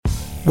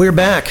We're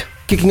back,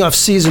 kicking off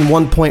season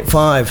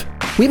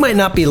 1.5. We might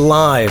not be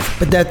live,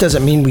 but that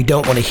doesn't mean we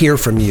don't want to hear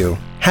from you.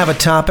 Have a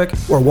topic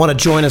or want to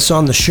join us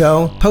on the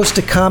show? Post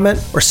a comment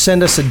or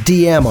send us a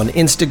DM on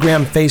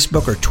Instagram,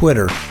 Facebook, or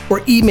Twitter.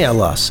 Or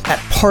email us at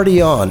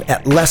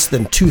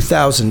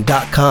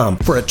partyon@less-than2000.com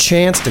for a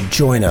chance to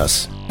join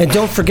us. And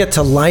don't forget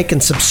to like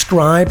and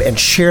subscribe and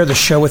share the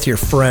show with your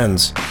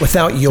friends.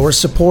 Without your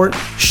support,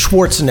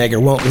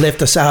 Schwarzenegger won't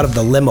lift us out of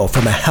the limo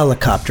from a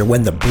helicopter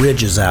when the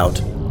bridge is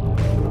out.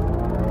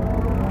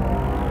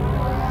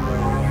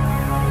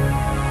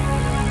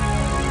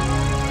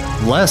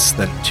 Less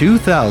Than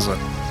 2000.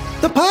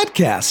 The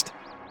podcast.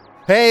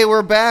 Hey,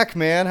 we're back,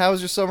 man. How was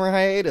your summer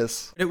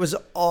hiatus? It was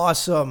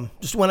awesome.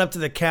 Just went up to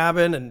the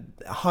cabin and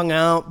hung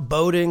out,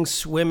 boating,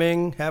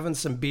 swimming, having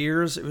some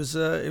beers. It was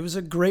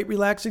a great,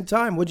 relaxing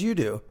time. What'd you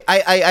do?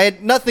 I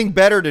had nothing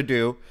better to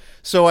do,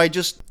 so I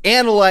just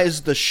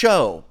analyzed the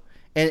show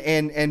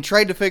and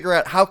tried to figure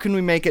out how can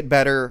we make it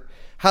better.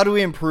 How do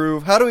we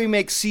improve? How do we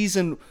make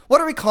season?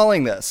 What are we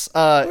calling this?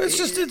 It's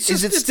just the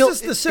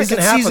second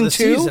half of the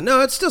season.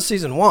 No, it's still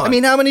season one. I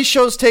mean, how many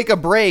shows take a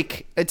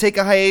break, take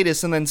a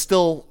hiatus, and then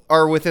still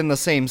are within the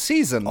same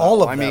season?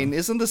 All of them. I mean,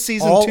 isn't this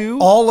season 2?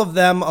 All of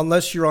them,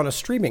 unless you're on a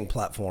streaming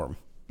platform.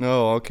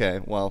 Oh, okay.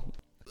 Well,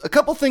 a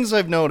couple things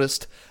I've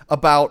noticed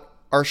about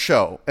our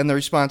show and the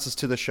responses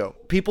to the show.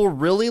 People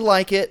really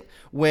like it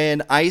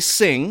when I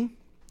sing.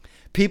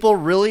 People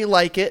really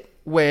like it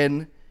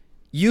when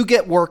you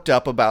get worked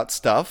up about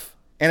stuff,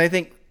 and I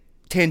think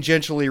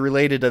tangentially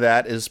related to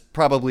that is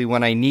probably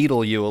when I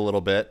needle you a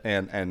little bit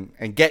and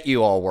get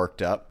you all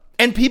worked up.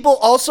 And people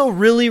also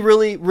really,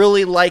 really,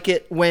 really like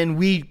it when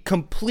we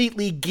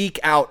completely geek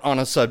out on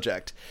a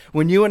subject.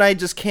 When you and I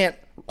just can't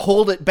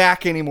hold it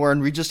back anymore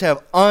and we just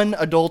have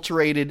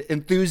unadulterated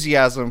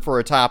enthusiasm for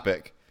a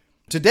topic.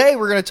 Today,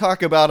 we're going to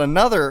talk about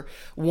another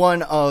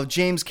one of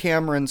James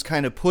Cameron's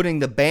kind of putting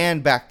the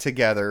band back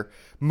together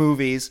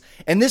movies.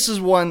 And this is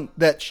one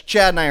that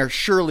Chad and I are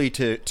surely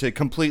to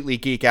completely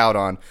geek out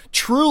on.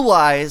 True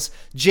Lies,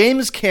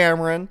 James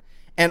Cameron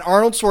and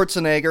Arnold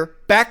Schwarzenegger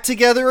back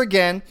together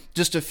again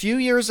just a few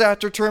years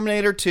after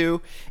Terminator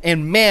 2.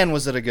 And man,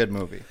 was it a good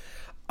movie.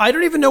 I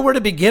don't even know where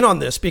to begin on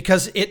this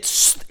because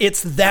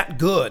it's that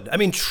good. I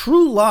mean,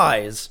 True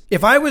Lies,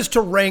 if I was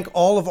to rank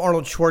all of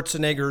Arnold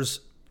Schwarzenegger's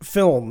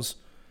films,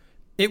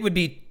 it would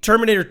be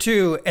Terminator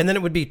 2 and then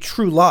it would be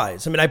True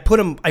Lies. I mean, I put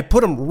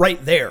them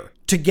right there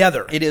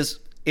together. It is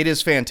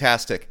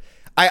fantastic.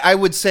 I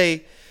would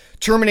say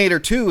Terminator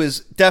 2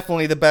 is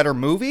definitely the better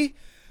movie,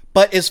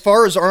 but as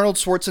far as Arnold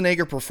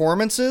Schwarzenegger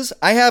performances,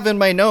 I have in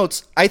my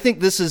notes, I think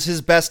this is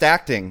his best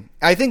acting.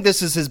 I think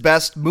this is his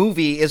best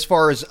movie as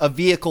far as a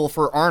vehicle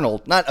for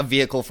Arnold. Not a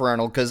vehicle for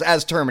Arnold, because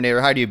as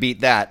Terminator, how do you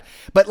beat that?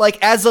 But like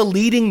as a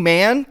leading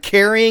man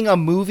carrying a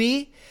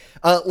movie,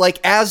 like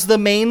as the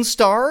main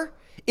star,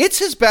 it's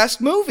his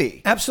best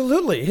movie.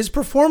 Absolutely. His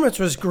performance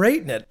was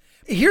great in it.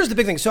 Here's the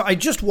big thing. So I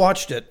just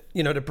watched it,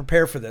 to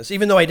prepare for this,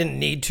 even though I didn't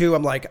need to.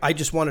 I'm like, I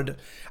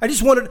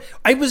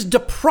was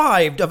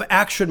deprived of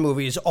action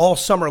movies all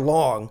summer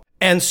long.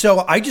 And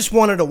so I just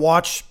wanted to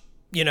watch,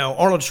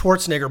 Arnold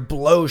Schwarzenegger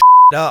blow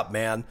up,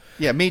 man.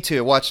 Yeah, me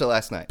too. Watched it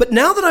last night. But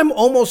now that I'm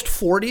almost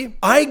 40,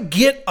 I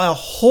get a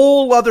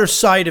whole other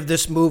side of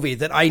this movie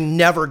that I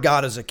never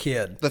got as a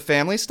kid. The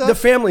family stuff? The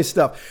family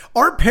stuff.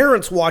 Our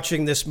parents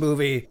watching this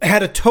movie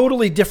had a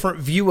totally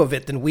different view of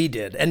it than we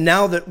did. And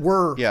now that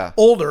we're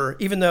older,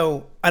 even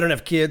though I don't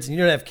have kids and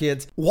you don't have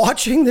kids,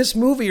 watching this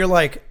movie, you're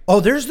like, oh,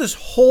 there's this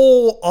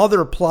whole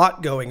other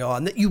plot going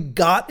on that you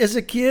got as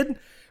a kid,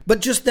 but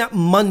just that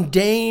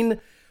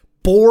mundane,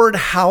 bored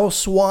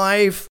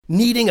housewife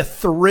needing a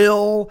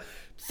thrill,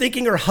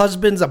 thinking her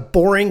husband's a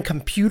boring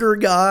computer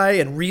guy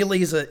and really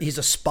he's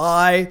a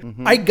spy.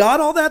 Mm-hmm. I got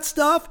all that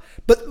stuff,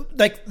 but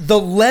like the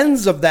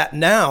lens of that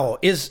now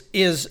is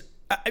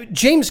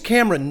James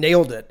Cameron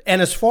nailed it.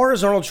 And as far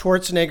as Arnold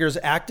Schwarzenegger's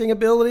acting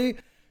ability,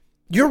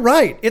 you're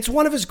right. It's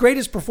one of his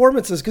greatest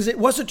performances because it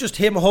wasn't just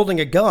him holding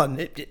a gun.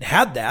 It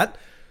had that.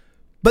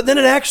 But then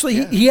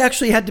he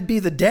actually had to be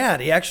the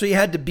dad. He actually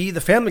had to be the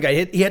family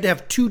guy. He had to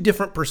have two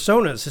different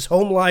personas, his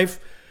home life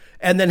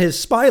and then his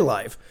spy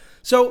life.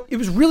 So it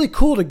was really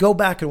cool to go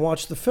back and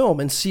watch the film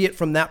and see it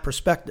from that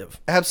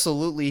perspective.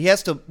 Absolutely. He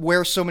has to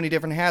wear so many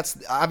different hats.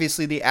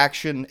 Obviously, the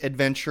action,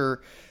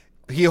 adventure,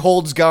 he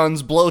holds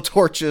guns, blow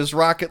torches,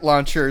 rocket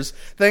launchers,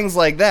 things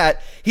like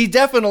that. He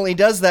definitely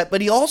does that,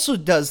 but he also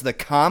does the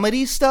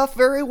comedy stuff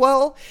very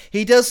well.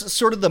 He does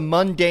sort of the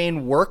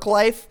mundane work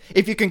life,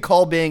 if you can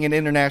call being an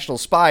international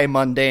spy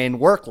mundane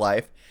work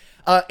life.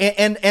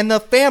 And the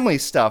family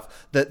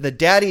stuff, the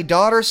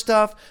daddy-daughter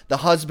stuff, the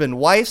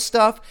husband-wife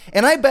stuff.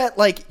 And I bet,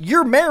 like,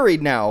 you're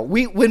married now.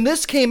 When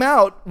this came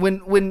out,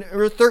 when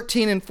you're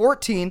 13 and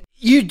 14,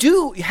 you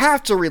do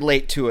have to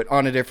relate to it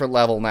on a different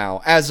level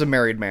now as a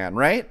married man,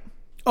 right?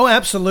 Oh,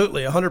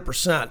 absolutely,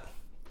 100%.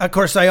 Of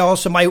course, I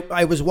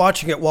was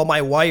watching it while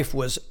my wife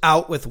was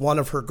out with one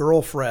of her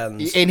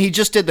girlfriends. And he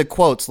just did the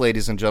quotes,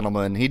 ladies and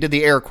gentlemen. He did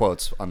the air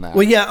quotes on that.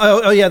 Well, yeah.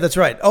 Oh, yeah, that's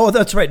right. Oh,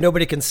 that's right.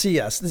 Nobody can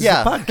see us. This is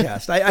a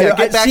podcast.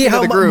 I see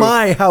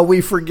how we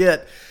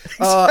forget.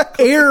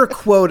 Air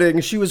quoting,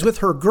 she was with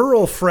her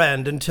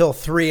girlfriend until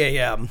 3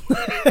 a.m.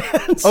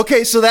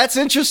 Okay, so that's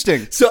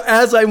interesting. So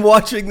as I'm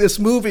watching this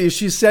movie,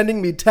 she's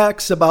sending me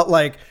texts about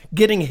like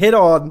getting hit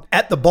on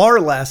at the bar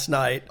last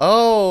night.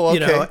 Oh, okay. You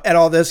know, and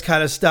all this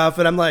kind of stuff.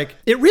 And I'm like,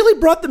 it really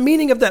brought the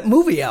meaning of that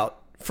movie out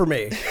for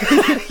me.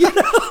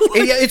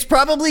 It's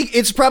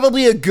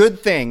probably a good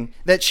thing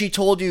that she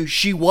told you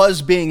she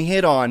was being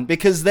hit on,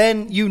 because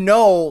then you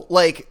know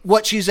like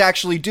what she's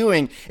actually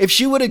doing. If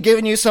she would have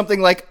given you something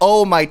like,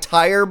 "Oh, my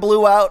tire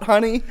blew out,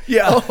 honey."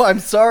 Yeah. "Oh, I'm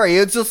sorry.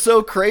 It's just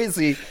so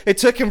crazy. It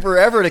took him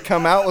forever to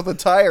come out with a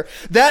tire."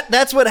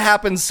 That's what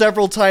happens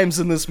several times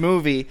in this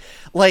movie.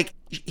 Like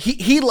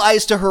he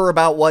lies to her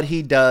about what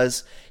he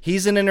does.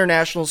 He's an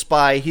international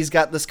spy. He's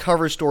got this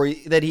cover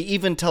story that he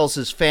even tells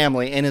his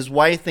family, and his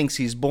wife thinks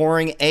he's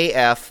boring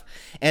AF.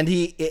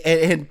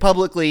 And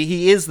publicly,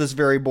 he is this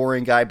very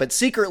boring guy, but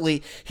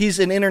secretly, he's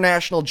an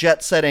international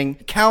jet-setting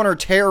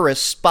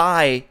counter-terrorist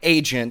spy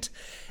agent.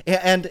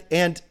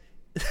 And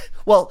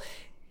well,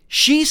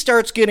 she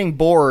starts getting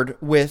bored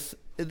with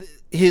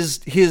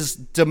his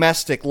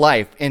domestic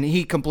life, and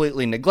he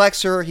completely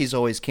neglects her. He's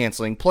always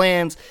canceling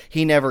plans.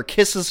 He never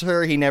kisses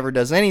her. He never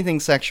does anything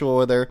sexual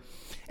with her.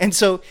 And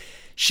so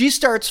she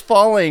starts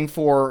falling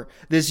for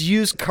this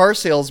used car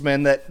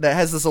salesman that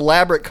has this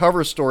elaborate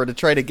cover store to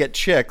try to get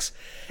chicks.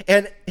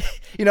 And,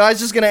 you know, I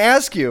was just going to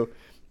ask you,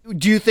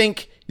 do you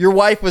think your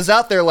wife was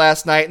out there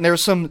last night and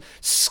there's some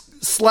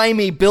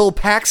slimy Bill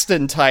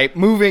Paxton type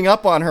moving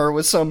up on her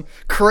with some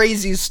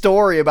crazy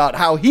story about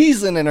how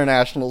he's an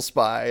international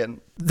spy?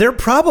 And there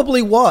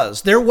probably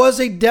was. There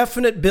was a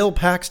definite Bill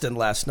Paxton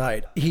last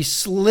night. He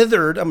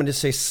slithered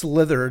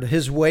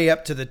his way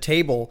up to the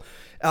table.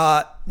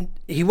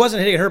 He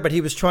wasn't hitting her, but he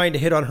was trying to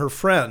hit on her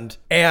friend,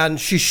 and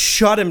she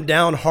shut him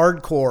down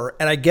hardcore.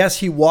 And I guess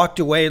he walked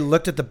away,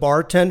 looked at the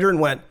bartender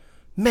and went,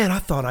 "Man, I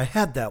thought I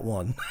had that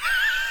one."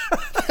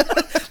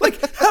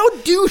 Like, how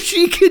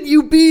douchey can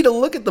you be to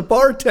look at the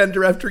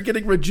bartender after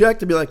getting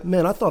rejected and be like,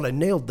 "Man, I thought I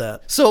nailed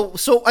that." So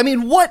I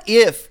mean, what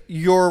if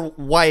your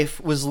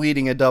wife was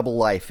leading a double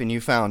life and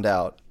you found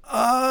out?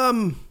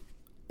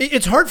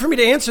 It's hard for me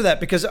to answer that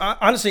because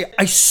honestly,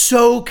 I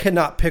so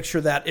cannot picture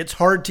that. It's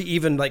hard to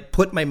even like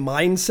put my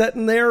mindset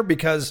in there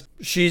because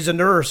she's a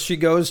nurse. She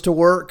goes to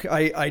work.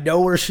 I know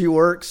where she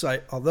works.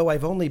 Although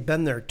I've only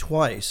been there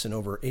twice in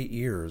over 8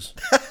 years.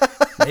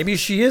 Maybe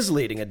she is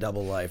leading a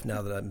double life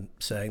now that I'm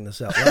saying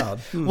this out loud.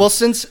 Well,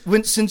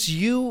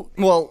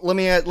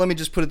 let me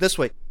just put it this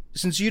way.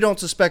 Since you don't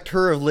suspect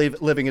her of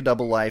living a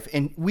double life,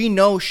 and we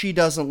know she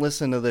doesn't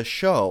listen to this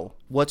show,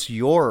 what's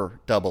your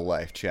double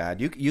life,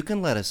 Chad? You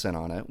can let us in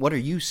on it. What are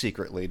you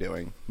secretly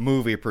doing?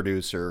 Movie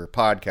producer,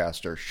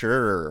 podcaster,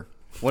 sure.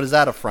 What is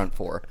that a front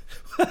for?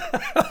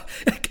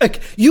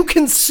 You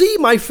can see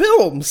my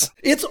films.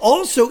 It's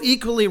also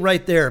equally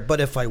right there.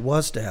 But if I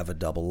was to have a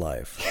double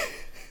life,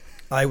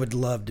 I would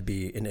love to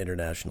be an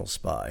international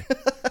spy.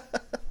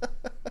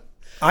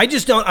 I'm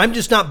just not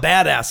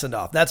badass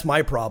enough. That's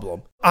my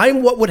problem.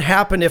 I'm what would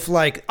happen if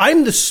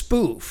I'm the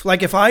spoof.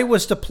 Like if we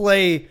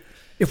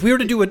were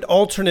to do an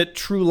alternate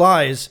True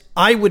Lies,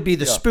 I would be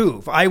the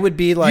spoof. I would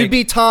be like, you'd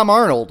be Tom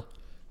Arnold.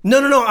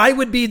 No. I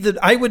would be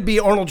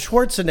Arnold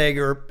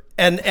Schwarzenegger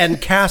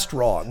and cast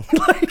wrong.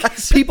 Like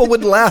people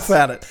would laugh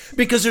at it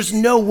because there's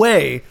no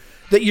way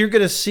that you're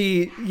going to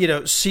see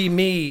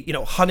me,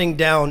 hunting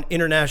down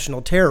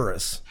international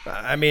terrorists.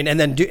 I mean, and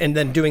then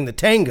doing the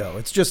tango.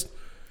 It's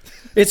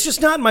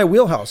just not in my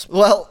wheelhouse.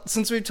 Well,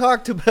 since we've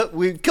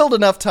killed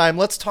enough time,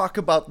 let's talk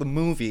about the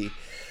movie.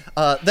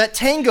 That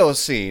tango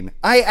scene.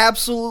 I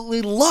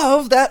absolutely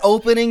love that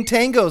opening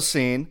tango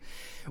scene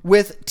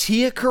with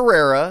Tia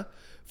Carrere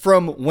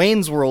from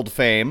Wayne's World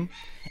fame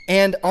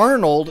and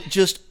Arnold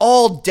just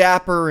all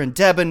dapper and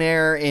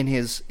debonair in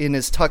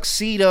his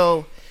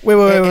tuxedo. Wait.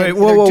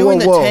 Whoa, doing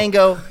the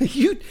tango.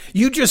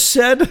 You just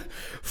said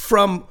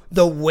from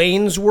the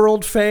Wayne's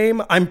World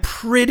fame. I'm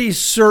pretty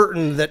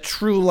certain that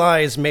True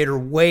Lies made her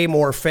way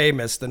more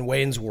famous than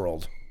Wayne's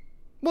World.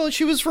 Well,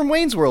 she was from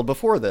Wayne's World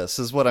before this,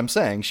 is what I'm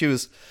saying. She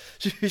was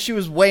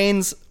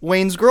Wayne's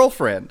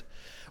girlfriend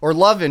or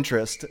love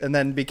interest, and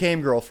then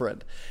became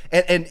girlfriend.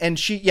 And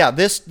she,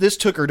 this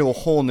took her to a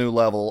whole new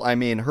level. I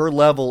mean, her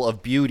level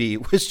of beauty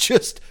was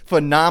just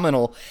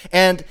phenomenal.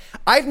 And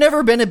I've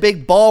never been a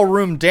big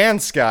ballroom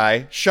dance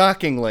guy,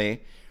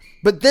 shockingly.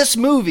 But this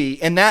movie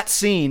and that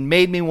scene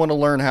made me want to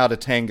learn how to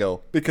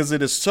tango because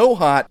it is so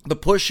hot. The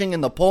pushing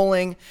and the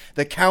pulling,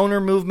 the counter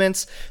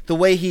movements, the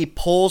way he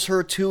pulls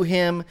her to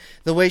him,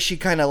 the way she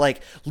kind of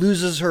like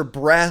loses her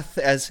breath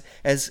as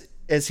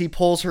he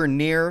pulls her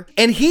near.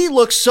 And he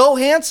looks so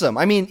handsome.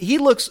 I mean, he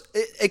looks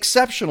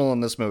exceptional in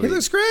this movie. He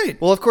looks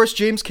great. Well, of course,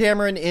 James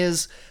Cameron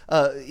is,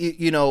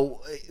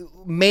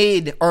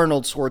 made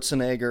Arnold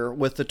Schwarzenegger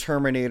with the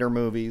Terminator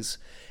movies.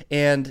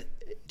 And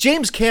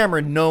James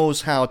Cameron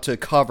knows how to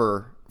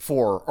cover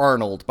for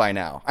Arnold by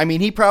now. I mean,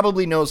 he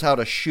probably knows how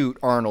to shoot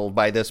Arnold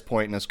by this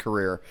point in his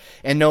career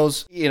and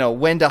knows,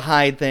 when to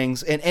hide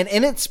things. And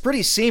it's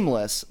pretty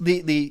seamless.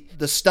 The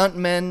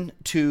stuntmen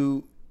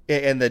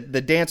and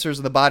the dancers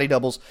and the body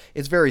doubles,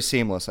 it's very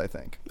seamless, I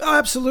think. Oh,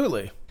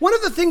 absolutely. One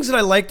of the things that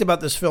I liked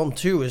about this film,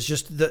 too, is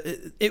just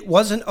it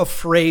wasn't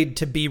afraid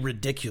to be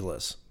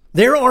ridiculous.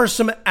 There are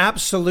some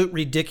absolute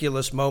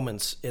ridiculous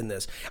moments in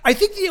this. I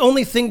think the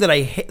only thing that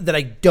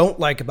I don't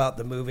like about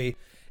the movie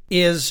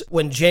is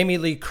when Jamie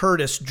Lee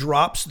Curtis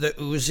drops the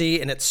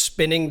Uzi and it's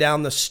spinning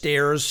down the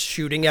stairs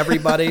shooting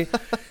everybody.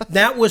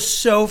 That was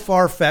so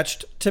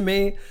far-fetched to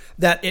me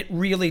that it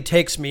really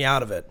takes me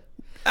out of it.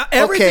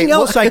 Everything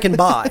else I can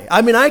buy.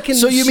 I mean, I can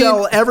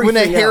sell everything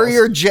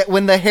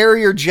when the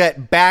Harrier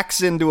jet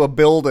backs into a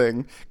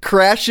building,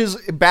 crashes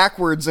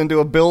backwards into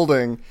a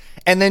building,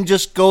 and then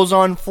just goes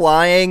on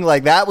flying,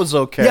 like that was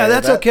okay. Yeah,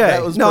 that's okay.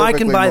 That was I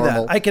can buy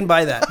normal. that. I can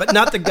buy that. But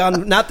not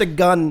the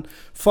gun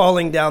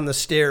falling down the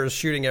stairs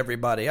shooting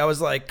everybody. I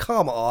was like,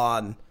 come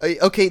on.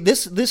 Okay,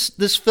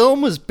 this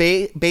film was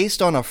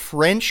based on a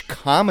French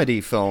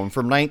comedy film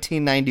from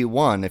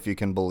 1991, if you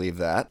can believe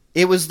that.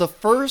 It was the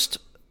first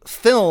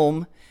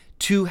film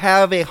to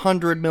have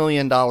 $100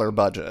 million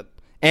budget,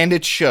 and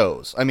it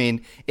shows. I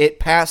mean, it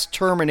passed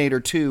Terminator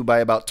 2 by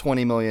about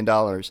 $20 million,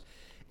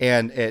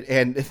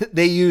 and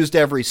they used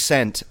every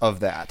cent of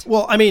that.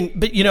 Well, I mean,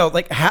 but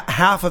like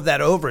half of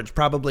that overage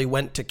probably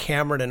went to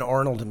Cameron and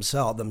Arnold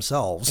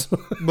themselves.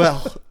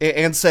 Well,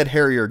 and said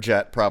Harrier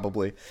jet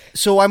probably.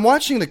 So I'm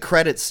watching the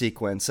credit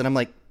sequence, and I'm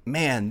like,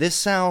 man, this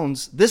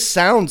sounds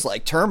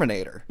like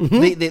Terminator.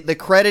 Mm-hmm. The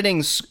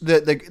crediting,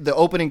 the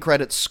opening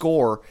credits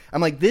score,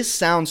 I'm like, this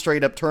sounds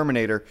straight up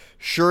Terminator.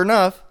 Sure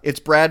enough, it's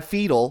Brad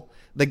Fiedel,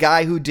 the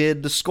guy who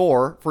did the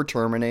score for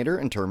Terminator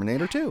and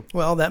Terminator 2.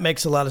 Well, that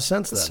makes a lot of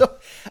sense then. So,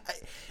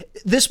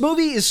 this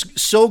movie is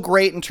so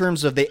great in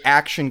terms of the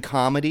action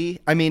comedy.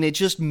 I mean, it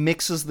just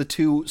mixes the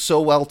two so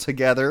well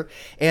together,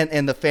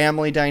 and the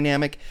family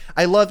dynamic.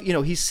 I love,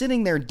 he's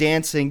sitting there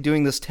dancing,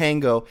 doing this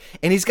tango,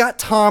 and he's got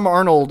Tom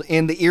Arnold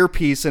in the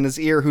earpiece in his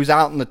ear who's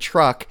out in the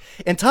truck.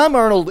 And Tom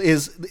Arnold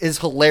is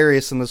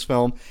hilarious in this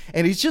film,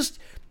 and he's just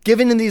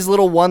giving him these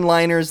little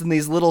one-liners and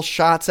these little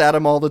shots at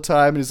him all the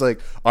time. And he's like,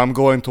 I'm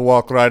going to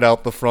walk right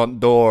out the front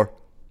door.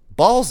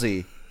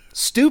 Ballsy.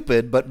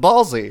 Stupid, but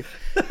ballsy.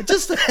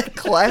 Just that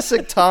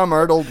classic Tom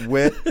Arnold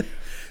wit.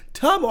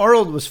 Tom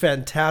Arnold was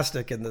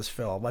fantastic in this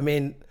film. I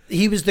mean,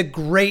 he was the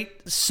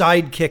great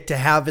sidekick to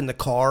have in the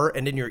car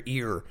and in your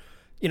ear.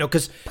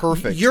 Because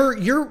perfect.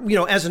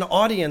 You're as an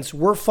audience,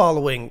 we're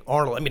following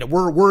Arnold. I mean,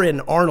 we're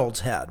in Arnold's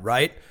head,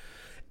 right?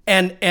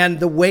 And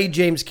the way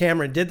James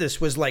Cameron did this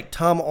was like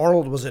Tom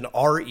Arnold was in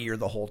our ear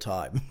the whole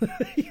time.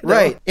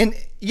 Right. And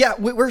yeah,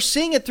 we're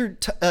seeing it through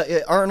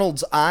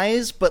Arnold's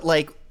eyes, but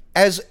like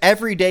as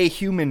everyday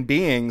human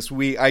beings,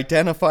 we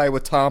identify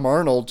with Tom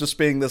Arnold just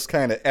being this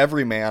kind of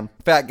everyman,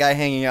 fat guy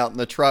hanging out in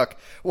the truck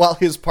while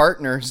his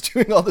partner is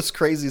doing all this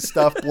crazy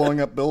stuff, blowing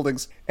up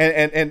buildings.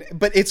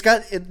 But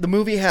the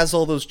movie has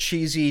all those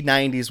cheesy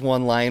 90s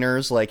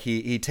one-liners, like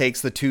he takes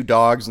the two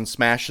dogs and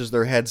smashes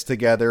their heads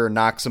together and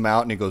knocks them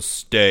out, and he goes,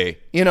 "Stay."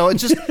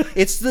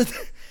 It's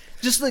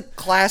the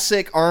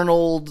classic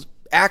Arnold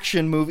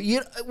action movie.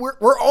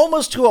 We're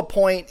almost to a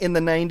point in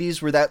the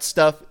 90s where that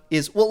stuff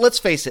is, well, let's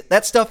face it,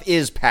 that stuff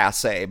is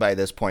passé by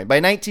this point. By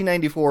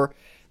 1994,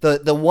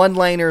 the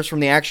one-liners from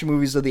the action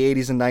movies of the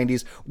 80s and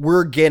 90s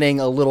were getting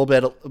a little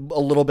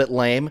bit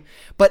lame.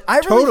 But I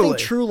really think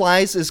True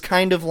Lies is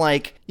kind of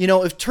like,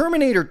 if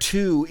Terminator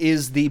 2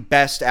 is the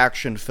best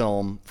action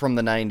film from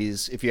the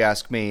 90s, if you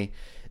ask me,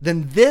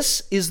 then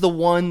this is the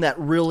one that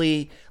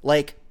really,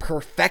 like,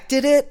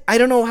 perfected it. I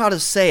don't know how to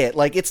say it.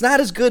 Like, it's not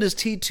as good as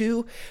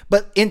T2,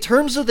 but in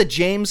terms of the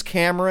James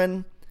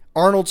Cameron,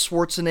 Arnold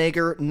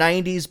Schwarzenegger,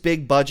 90s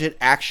big budget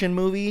action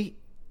movie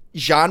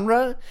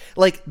genre,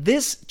 like,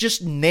 this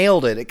just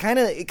nailed it. It kind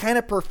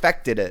of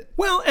perfected it.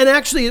 Well,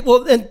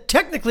 and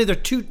technically they're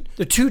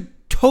two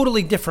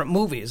totally different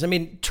movies. I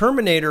mean,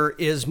 Terminator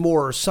is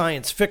more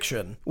science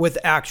fiction with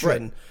action.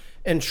 Right.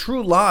 And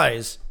True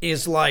Lies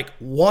is like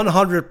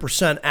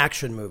 100%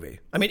 action movie.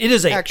 I mean, it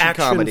is an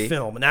action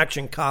film, an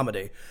action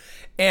comedy.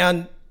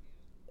 And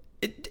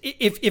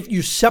if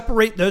you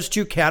separate those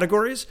two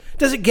categories,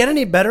 does it get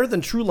any better than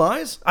True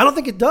Lies? I don't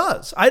think it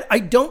does. I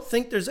don't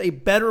think there's a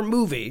better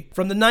movie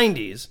from the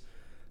 90s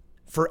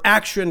for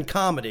action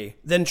comedy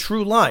than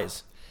True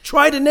Lies.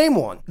 Try to name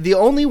one. The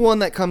only one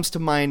that comes to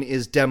mind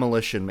is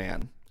Demolition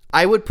Man.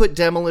 I would put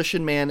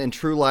Demolition Man and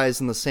True Lies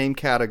in the same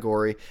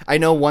category. I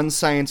know one's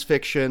science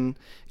fiction,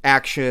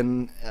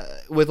 action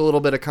with a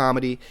little bit of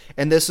comedy,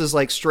 and this is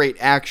like straight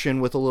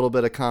action with a little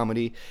bit of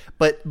comedy.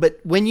 But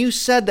when you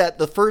said that,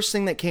 the first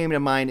thing that came to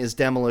mind is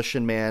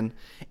Demolition Man,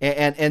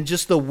 and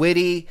just the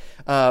witty,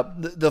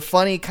 the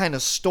funny kind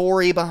of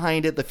story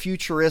behind it, the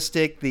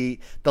futuristic, the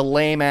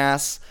lame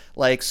ass,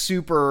 like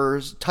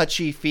super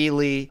touchy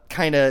feely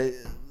kind of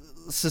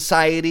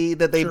society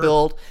that they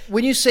build.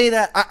 When you say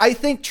that, I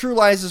think True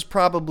Lies is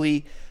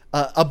probably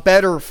a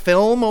better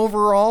film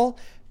overall,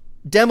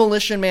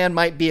 Demolition Man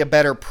might be a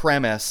better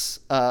premise.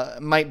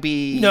 Might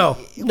be no.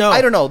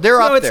 I don't know.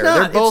 They're up there.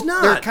 Not. They're both.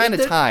 They're kind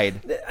of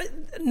tied.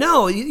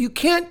 No, you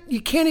can't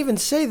even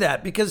say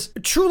that, because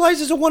True Lies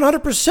is a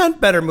 100%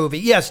 better movie.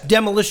 Yes,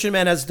 Demolition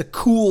Man has the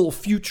cool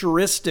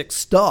futuristic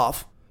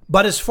stuff,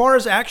 but as far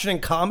as action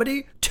and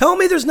comedy, tell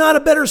me there's not a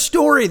better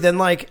story than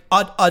like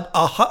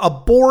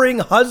a boring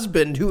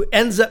husband who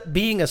ends up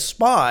being a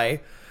spy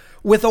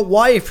with a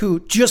wife who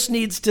just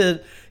needs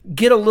to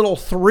get a little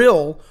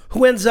thrill,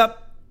 who ends up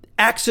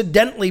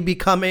accidentally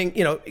becoming,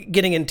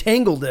 getting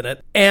entangled in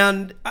it.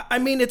 And I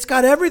mean, it's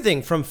got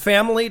everything from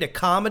family to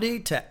comedy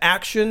to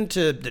action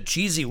to the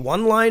cheesy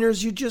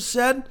one-liners you just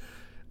said.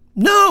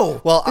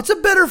 No, well, it's a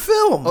better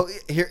film. Oh,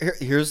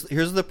 here's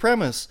the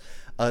premise.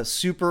 A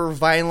super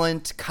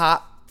violent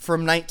cop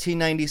from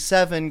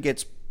 1997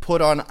 gets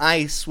put on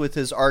ice with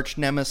his arch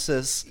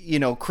nemesis,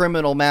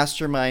 criminal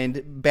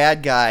mastermind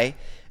bad guy.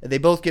 They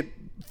both get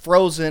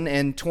frozen,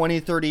 and 20,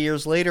 30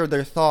 years later,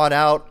 they're thawed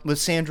out with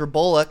Sandra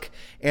Bullock,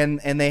 and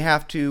they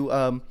have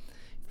to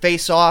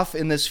face off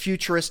in this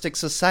futuristic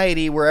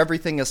society where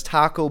everything is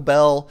Taco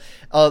Bell.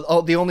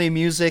 The only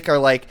music are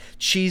like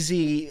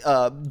cheesy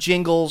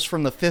jingles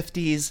from the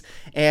 50s,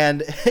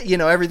 and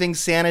everything's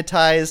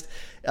sanitized.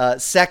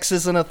 Sex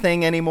isn't a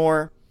thing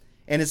anymore,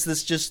 and it's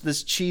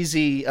this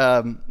cheesy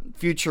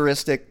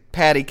futuristic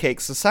patty cake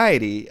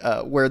society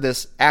where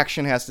this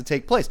action has to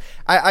take place.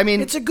 I mean,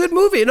 it's a good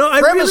movie. No,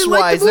 I premise really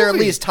like wise, the movie. they're at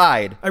least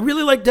tied. I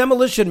really like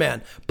Demolition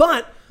Man,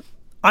 but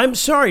I'm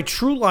sorry,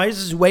 True Lies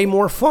is way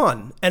more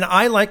fun, and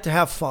I like to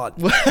have fun.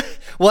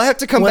 We'll have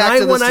to come back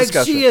to this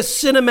discussion. When I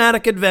see a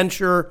cinematic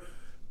adventure,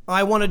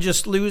 I want to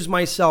just lose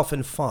myself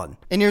in fun.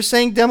 And you're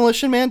saying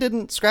Demolition Man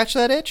didn't scratch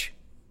that itch?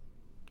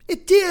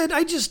 It did.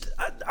 I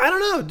don't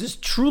know.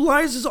 Just True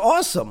Lies is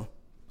awesome.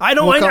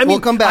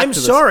 We'll come back to this.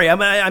 I'm sorry.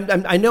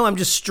 I know I'm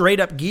just straight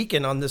up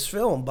geeking on this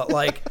film, but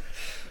like,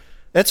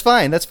 that's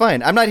fine.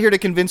 I'm not here to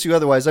convince you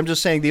otherwise. I'm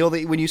just saying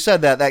when you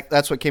said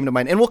that's what came to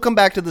mind. And we'll come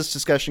back to this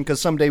discussion because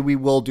someday we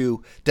will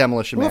do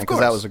Demolition Man, because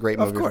that was a great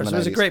movie. Of course, it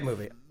was a great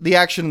movie. The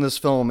action in this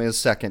film is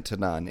second to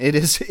none. It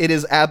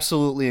is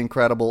absolutely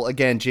incredible.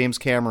 Again, James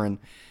Cameron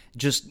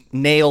just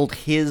nailed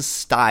his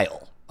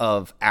style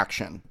of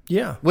action.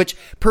 Yeah. Which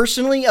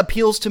personally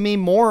appeals to me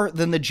more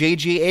than the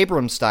J.J.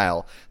 Abrams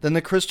style, than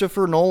the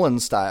Christopher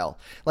Nolan style.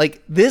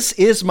 Like, this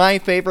is my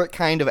favorite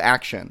kind of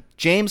action.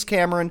 James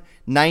Cameron,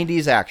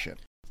 90s action.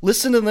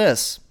 Listen to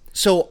this.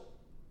 So,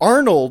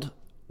 Arnold,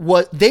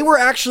 they were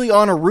actually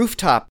on a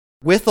rooftop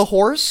with a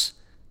horse.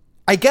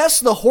 I guess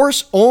the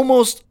horse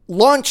almost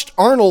launched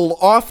Arnold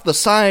off the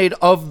side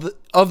of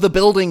the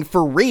building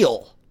for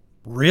real.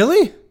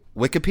 Really?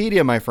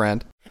 Wikipedia, my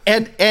friend.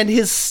 And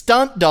his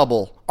stunt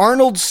double,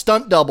 Arnold's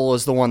stunt double,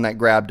 is the one that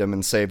grabbed him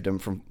and saved him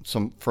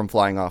from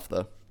flying off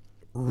the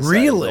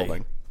really? Side of the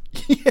building.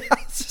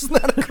 Yes, isn't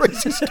that a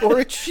crazy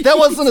story? That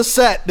wasn't a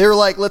set. They were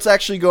like, let's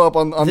actually go up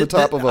on the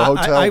top of a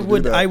hotel.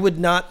 I would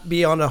not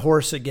be on a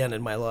horse again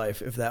in my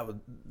life if that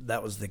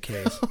was the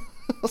case.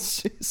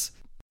 Jeez.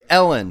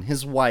 Ellen,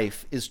 his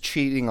wife, is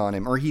cheating on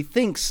him, or he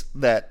thinks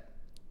that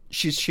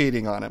she's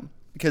cheating on him.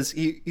 Because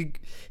he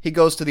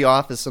goes to the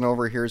office and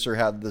overhears her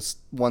have this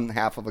one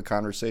half of a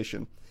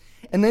conversation,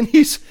 and then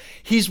he's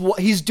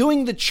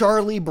doing the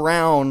Charlie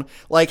Brown,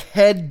 like,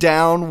 head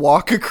down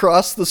walk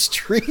across the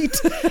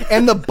street,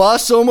 and the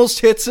bus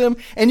almost hits him,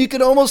 and you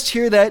could almost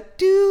hear that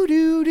doo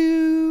doo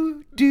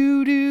doo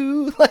doo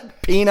doo,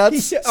 like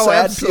Peanuts.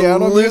 Sad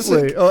piano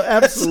music. Oh,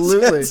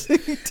 absolutely.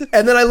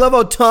 And then I love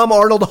how Tom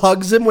Arnold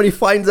hugs him when he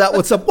finds out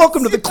what's up.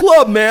 Welcome to the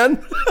club,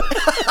 man.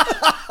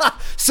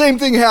 Same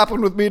thing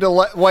happened with me to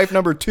wife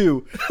number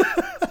 2.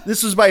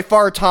 This was by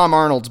far Tom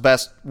Arnold's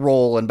best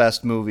role and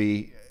best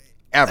movie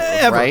ever,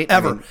 right?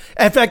 Ever. I mean,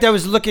 in fact, I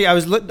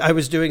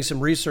was doing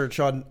some research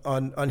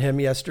on him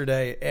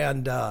yesterday,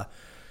 and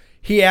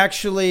he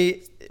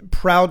actually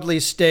proudly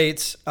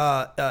states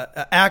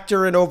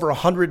actor in over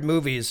 100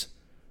 movies,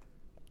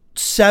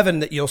 7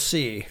 that you'll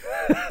see.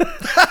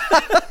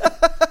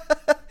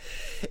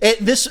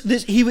 This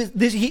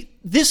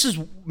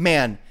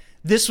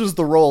was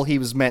the role he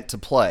was meant to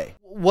play.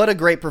 What a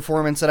great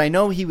performance. And I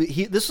know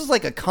this was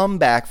like a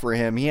comeback for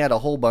him. He had a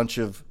whole bunch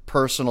of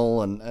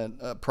personal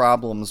and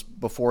problems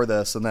before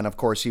this. And then, of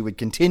course, he would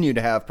continue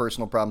to have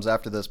personal problems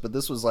after this. But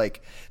this was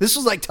like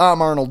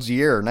Tom Arnold's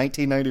year,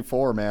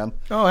 1994, man.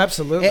 Oh,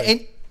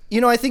 absolutely.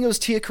 And I think it was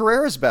Tia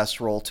Carrere's best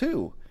role,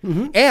 too.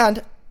 Mm-hmm.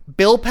 And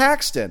Bill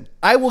Paxton.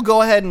 I will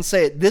go ahead and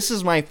say it. This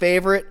is my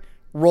favorite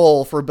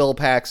role for Bill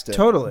Paxton.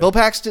 Totally. Bill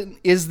Paxton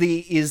is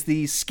the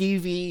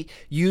skeevy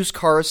used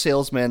car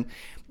salesman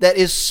that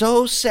is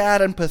so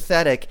sad and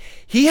pathetic.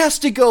 He has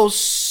to go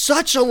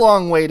such a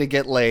long way to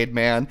get laid,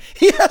 man.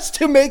 He has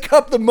to make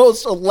up the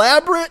most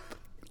elaborate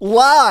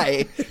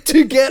lie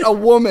to get a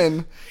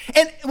woman.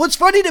 And what's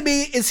funny to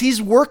me is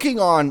he's working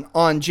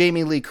on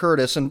Jamie Lee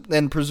Curtis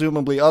and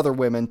presumably other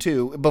women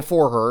too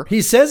before her.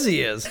 He says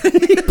he is.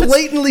 He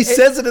blatantly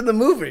says it in the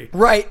movie.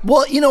 Right.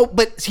 Well,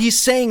 but he's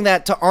saying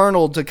that to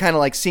Arnold to kind of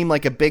like seem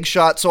like a big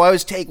shot. So I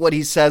always take what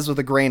he says with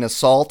a grain of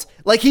salt.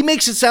 Like he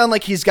makes it sound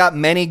like he's got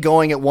many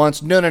going at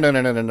once.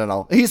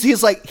 No.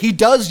 He's like, he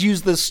does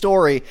use this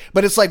story,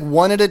 but it's like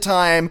one at a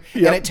time.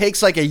 Yep. And it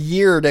takes like a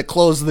year to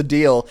close the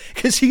deal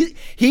because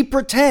he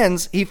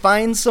pretends he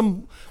finds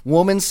some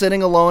woman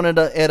sitting alone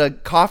at a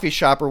coffee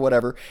shop or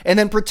whatever, and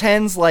then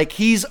pretends like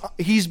he's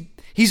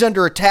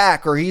under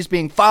attack or he's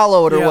being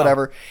followed or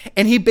whatever,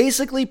 and he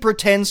basically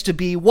pretends to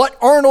be what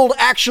Arnold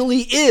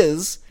actually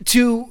is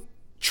to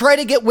try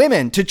to get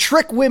women, to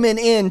trick women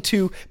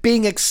into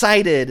being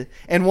excited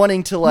and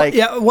wanting to like.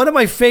 Yeah, one of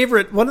my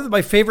favorite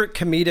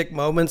comedic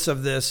moments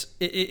of this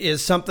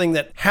is something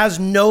that has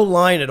no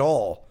line at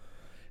all.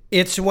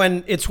 It's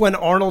when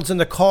Arnold's in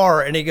the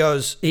car and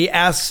he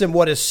asks him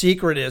what his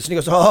secret is, and he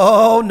goes,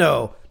 "Oh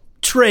no,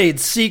 trade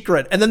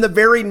secret." And then the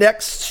very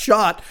next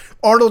shot,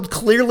 Arnold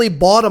clearly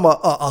bought him a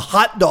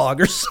hot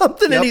dog or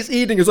something, and he's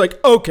eating. He's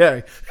like,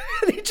 "Okay,"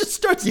 and he just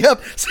starts.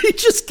 Yep, so he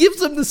just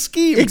gives him the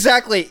scheme.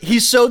 Exactly.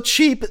 He's so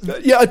cheap.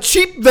 Yeah, a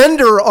cheap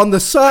vendor on the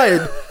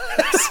side.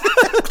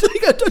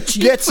 A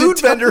cheap food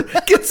vendor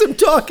gets him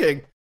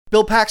talking.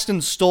 Bill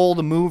Paxton stole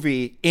the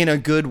movie in a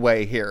good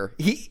way here.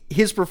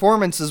 His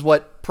performance is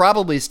what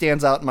probably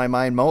stands out in my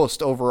mind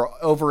most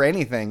over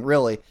anything,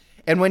 really.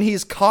 And when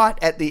he's caught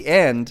at the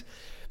end,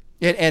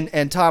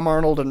 and Tom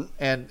Arnold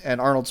and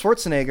Arnold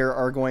Schwarzenegger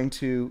are going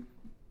to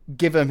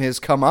give him his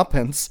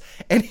comeuppance,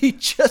 and he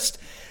just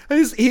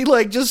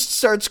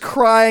starts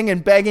crying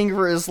and begging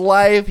for his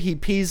life. He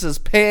pees his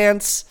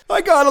pants.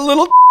 I got a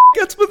little.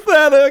 It's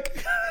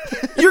pathetic.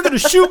 You're gonna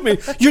shoot me.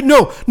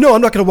 No,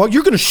 I'm not gonna walk.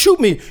 You're gonna shoot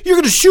me. You're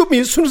gonna shoot me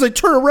as soon as I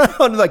turn around.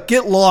 And like,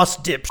 get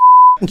lost, dip.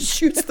 And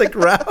shoots the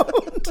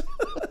ground.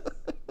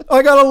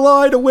 I gotta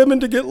lie to women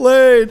to get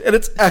laid, and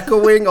it's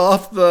echoing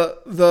off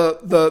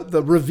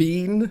the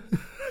ravine.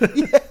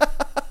 Yeah.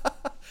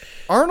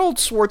 Arnold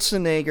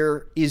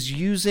Schwarzenegger is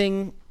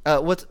using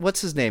what's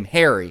his name?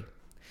 Harry.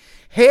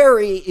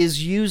 Harry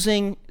is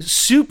using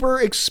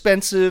super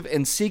expensive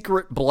and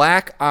secret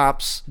black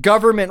ops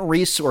government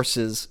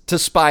resources to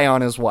spy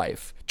on his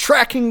wife.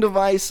 Tracking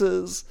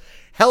devices,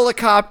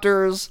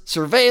 helicopters,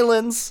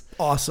 surveillance.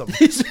 Awesome.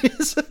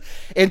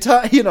 And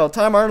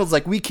Tom Arnold's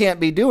like, we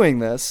can't be doing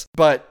this.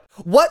 But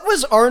what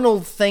was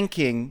Arnold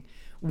thinking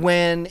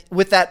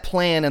with that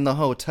plan in the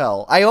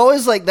hotel? I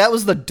always that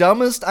was the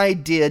dumbest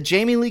idea.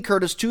 Jamie Lee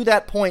Curtis, to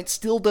that point,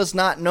 still does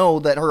not know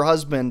that her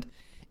husband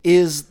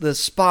is the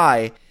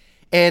spy.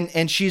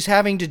 And she's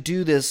having to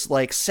do this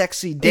like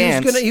sexy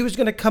dance. He was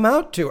gonna come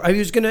out to her. He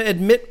was gonna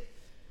admit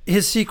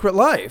his secret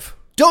life.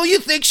 Don't you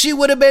think she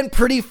would have been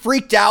pretty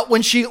freaked out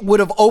when she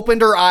would have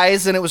opened her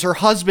eyes and it was her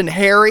husband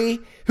Harry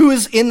who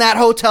is in that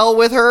hotel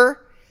with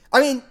her? I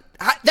mean,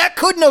 that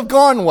couldn't have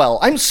gone well.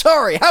 I'm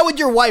sorry. How would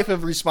your wife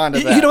have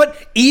responded to that? You know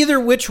what? Either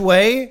which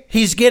way,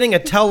 he's getting a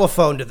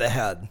telephone to the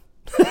head.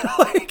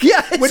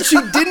 When she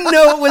didn't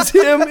know it was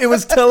him, it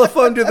was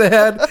telephone to the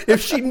head.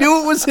 If she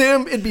knew it was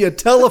him, it'd be a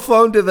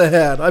telephone to the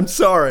head. I'm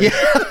sorry.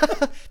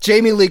 Yeah.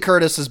 Jamie Lee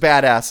Curtis is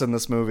badass in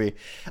this movie.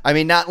 I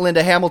mean, not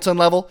Linda Hamilton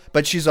level,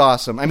 but she's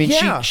awesome. I mean,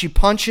 she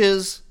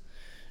punches.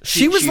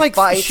 She was like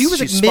fights,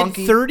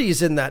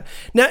 mid-30s in that.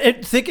 Now,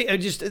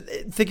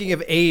 thinking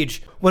of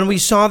age, when we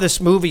saw this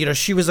movie,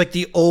 she was like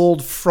the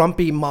old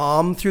frumpy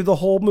mom through the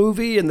whole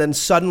movie, and then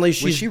suddenly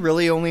was she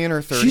really only in her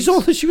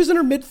 30s? She was in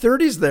her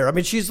mid-30s there. I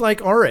mean, she's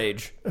like our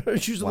age.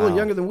 She was a little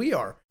younger than we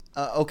are.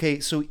 Okay,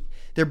 so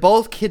they're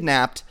both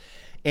kidnapped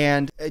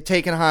and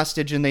taken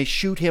hostage, and they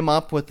shoot him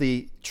up with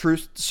the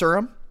truth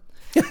serum.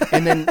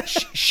 And then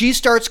she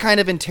starts kind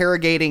of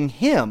interrogating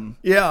him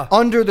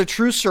under the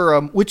true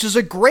serum, which is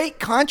a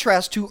great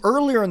contrast to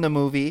earlier in the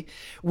movie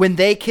when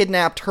they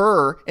kidnapped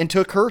her and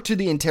took her to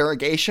the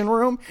interrogation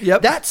room.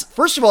 Yep.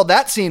 First of all,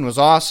 that scene was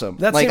awesome.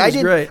 That scene was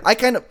great. I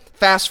kind of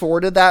fast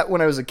forwarded that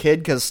when I was a kid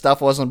because stuff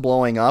wasn't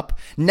blowing up.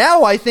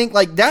 Now I think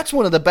that's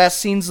one of the best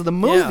scenes of the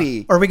movie.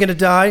 Yeah. Are we going to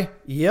die?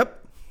 Yep.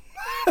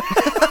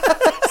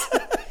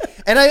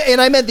 And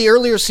I meant the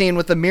earlier scene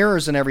with the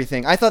mirrors and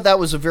everything. I thought that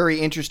was a very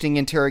interesting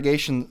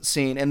interrogation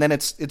scene, and then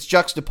it's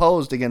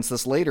juxtaposed against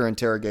this later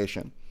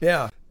interrogation.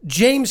 Yeah.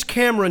 James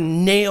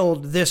Cameron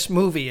nailed this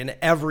movie in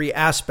every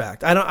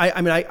aspect.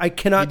 I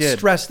cannot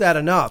stress that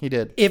enough. He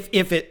did.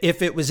 If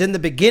it was in the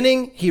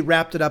beginning, he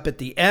wrapped it up at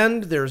the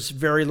end. There's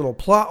very little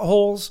plot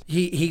holes.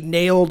 He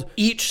nailed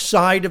each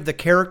side of the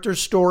character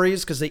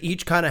stories because they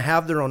each kind of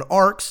have their own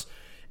arcs,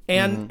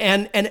 and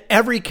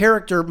every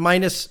character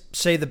minus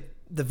say the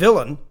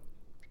villain.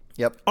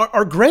 Yep.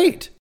 Are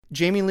great.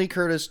 Jamie Lee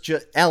Curtis,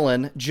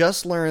 Ellen,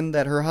 just learned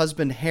that her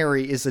husband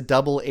Harry is a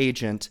double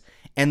agent,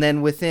 and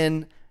then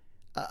within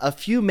a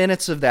few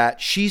minutes of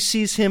that, she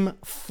sees him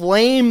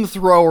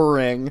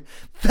flamethrowering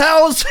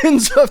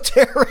thousands of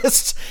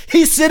terrorists.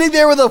 He's sitting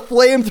there with a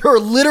flamethrower,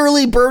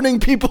 literally burning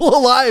people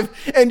alive.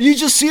 And you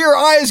just see her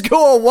eyes go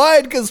all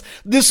wide because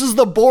this is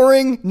the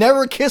boring,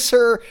 never kiss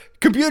her,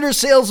 computer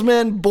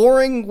salesman,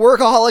 boring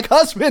workaholic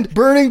husband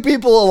burning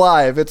people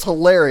alive. It's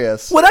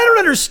hilarious. What I don't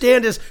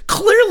understand is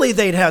clearly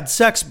they'd had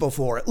sex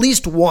before, at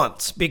least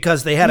once,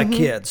 because they had a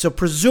kid. So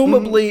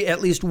presumably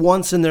at least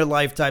once in their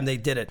lifetime they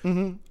did it.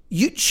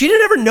 She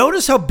didn't ever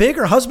notice how big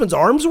her husband's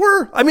arms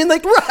were? I mean,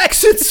 like,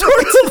 Rex, it's sort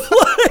of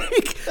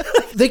like,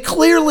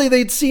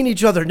 they'd seen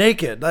each other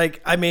naked.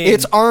 Like, I mean.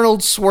 It's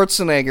Arnold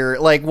Schwarzenegger.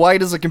 Like, why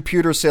does a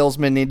computer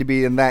salesman need to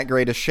be in that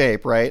great a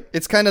shape, right?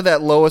 It's kind of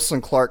that Lois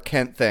and Clark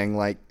Kent thing.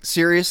 Like,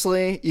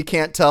 seriously? You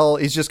can't tell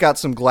he's just got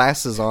some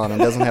glasses on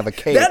and doesn't have a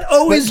cape. That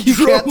always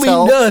drove me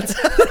nuts.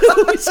 That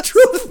always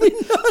drove me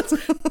nuts.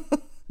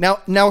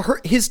 Now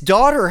his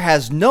daughter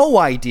has no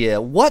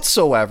idea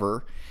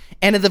whatsoever.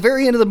 And at the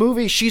very end of the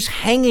movie, she's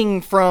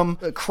hanging from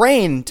a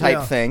crane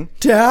type thing.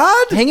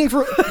 Dad? Hanging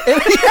from...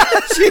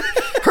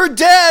 her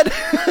dad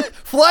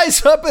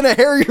flies up in a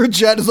Harrier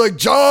jet and is like,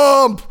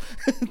 jump!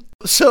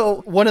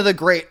 So one of the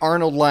great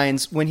Arnold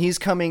lines, when he's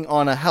coming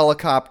on a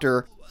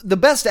helicopter, the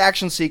best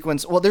action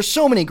sequence, well, there's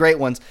so many great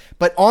ones,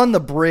 but on the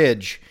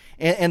bridge...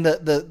 And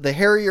the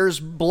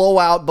Harriers blow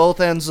out both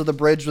ends of the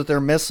bridge with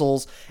their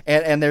missiles,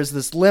 and there's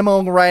this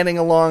limo riding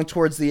along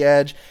towards the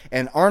edge,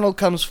 and Arnold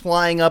comes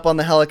flying up on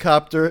the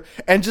helicopter,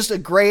 and just a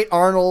great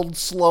Arnold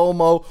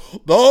slow-mo,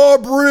 the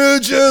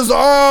bridge is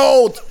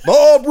out!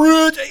 The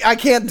bridge... I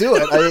can't do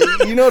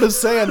it. You know what I'm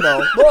saying, though.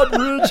 The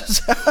bridge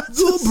is out.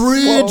 The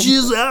bridge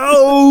is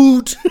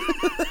out!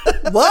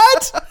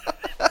 What?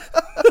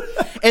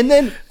 And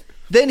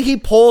then he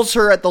pulls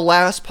her at the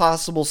last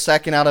possible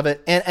second out of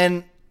it,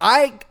 and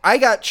I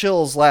got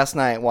chills last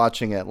night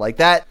watching it. Like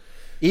that,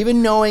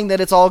 even knowing that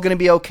it's all going to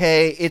be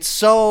okay, it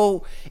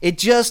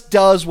just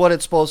does what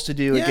it's supposed to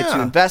do. It gets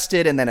you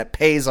invested, and then it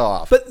pays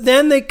off. But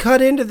then they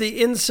cut into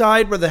the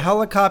inside where the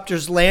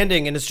helicopter's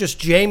landing, and it's just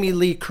Jamie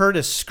Lee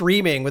Curtis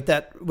screaming with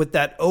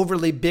that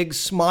overly big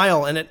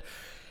smile, and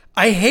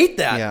I hate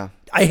that. Yeah.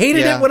 I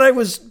hated it when I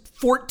was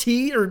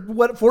 14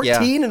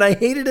 and I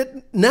hated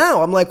it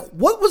now. I'm like,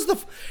 what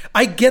was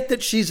I get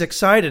that she's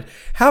excited.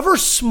 Have her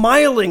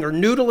smiling or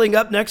noodling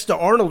up next to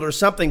Arnold or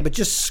something, but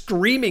just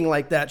screaming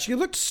like that. She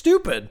looked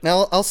stupid.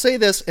 Now, I'll say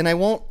this, and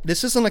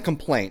this isn't a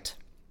complaint,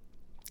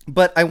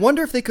 but I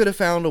wonder if they could have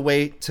found a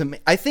way to,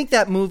 I think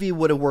that movie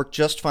would have worked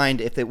just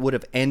fine if it would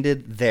have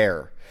ended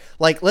there.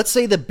 Like, let's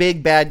say the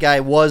big bad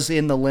guy was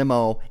in the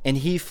limo and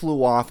he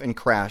flew off and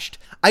crashed.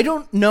 I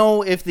don't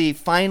know if the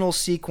final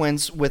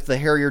sequence with the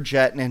Harrier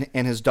jet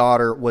and his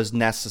daughter was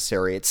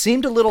necessary. It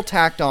seemed a little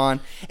tacked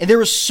on, and there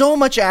was so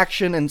much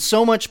action and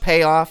so much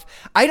payoff.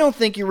 I don't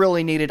think you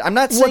really needed. I'm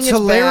not saying What's it's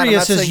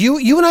hilarious bad. is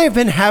you and I have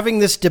been having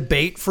this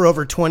debate for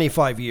over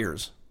 25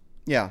 years.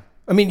 Yeah.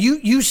 I mean,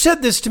 you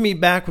said this to me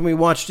back when we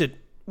watched it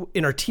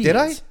in our teens. Did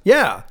I?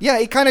 Yeah. Yeah,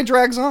 it kind of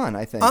drags on,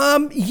 I think.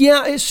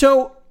 Yeah,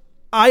 so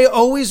I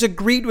always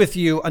agreed with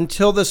you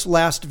until this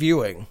last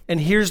viewing,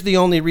 and here's the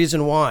only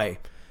reason why.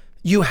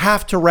 You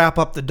have to wrap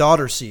up the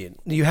daughter scene.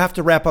 You have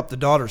to wrap up the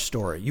daughter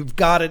story. You've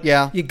got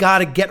to, you got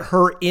to get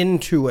her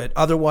into it.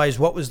 Otherwise,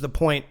 what was the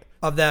point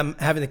of them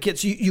having the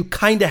kids? You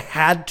kind of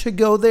had to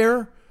go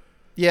there.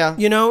 Yeah.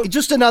 You know,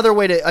 just another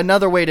way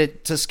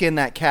to skin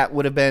that cat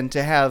would have been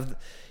to have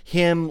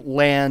him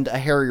land a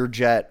Harrier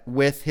jet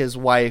with his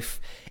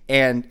wife,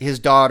 and his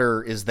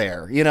daughter is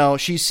there. You know,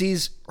 she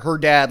sees her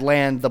dad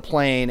land the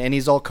plane, and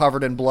he's all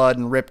covered in blood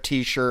and ripped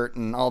T-shirt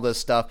and all this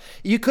stuff.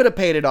 You could have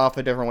paid it off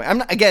a different way.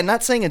 I'm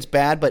not saying it's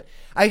bad, but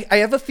I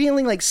have a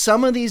feeling like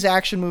some of these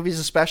action movies,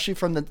 especially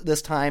from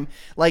this time,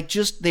 like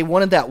just they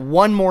wanted that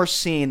one more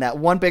scene, that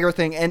one bigger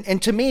thing.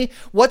 And to me,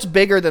 what's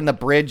bigger than the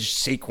bridge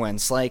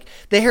sequence? Like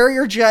the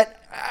Harrier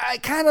jet, I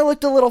kind of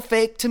looked a little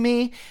fake to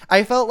me.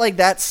 I felt like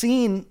that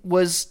scene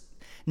was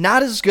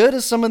not as good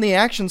as some of the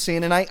action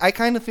scene, and I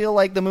kind of feel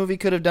like the movie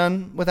could have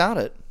done without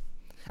it.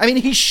 I mean,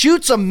 he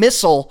shoots a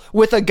missile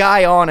with a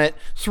guy on it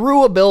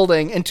through a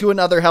building into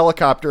another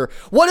helicopter.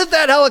 What if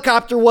that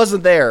helicopter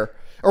wasn't there?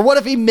 Or what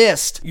if he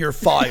missed? You're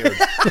fired.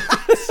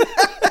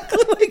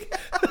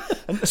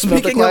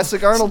 Speaking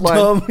classic Arnold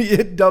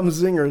line. Dumb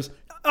zingers.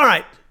 All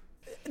right.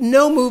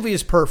 No movie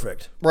is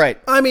perfect. Right.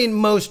 I mean,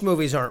 most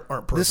movies aren't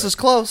perfect. This is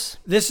close.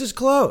 This is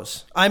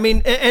close. I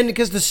mean, and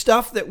because the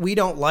stuff that we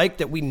don't like,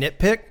 that we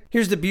nitpick,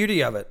 here's the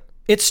beauty of it.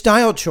 It's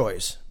style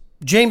choice.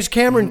 James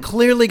Cameron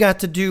clearly got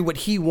to do what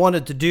he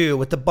wanted to do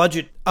with the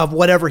budget of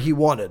whatever he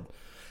wanted.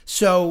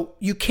 So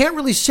you can't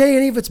really say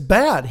any of it's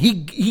bad. He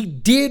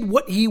did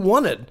what he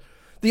wanted.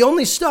 The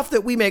only stuff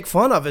that we make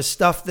fun of is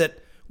stuff that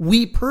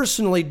we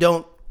personally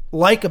don't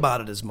like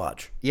about it as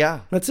much. Yeah.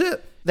 That's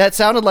it. That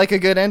sounded like a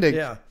good ending.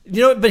 Yeah.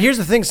 You know, but here's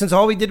the thing. Since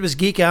all we did was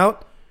geek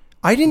out,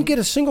 I didn't get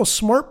a single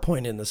smart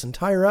point in this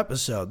entire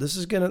episode. This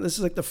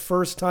is like the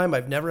first time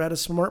I've never had a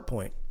smart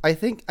point. I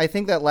think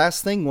that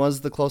last thing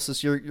was the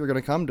closest you're going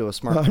to come to a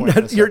smart point.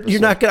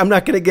 I'm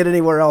not going to get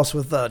anywhere else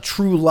with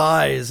True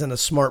Lies and a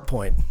smart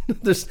point.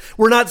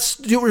 We're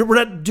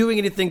not doing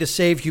anything to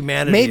save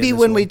humanity. Maybe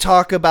when we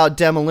talk about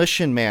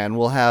Demolition Man,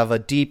 we'll have a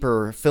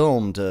deeper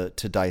film to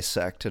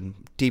dissect and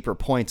deeper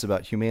points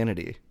about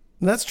humanity.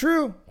 That's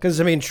true. Because,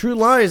 True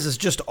Lies is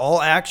just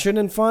all action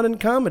and fun and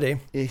comedy.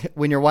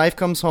 When your wife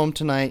comes home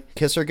tonight,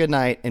 kiss her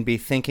goodnight and be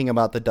thinking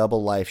about the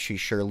double life she's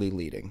surely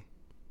leading.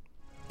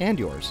 And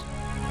yours.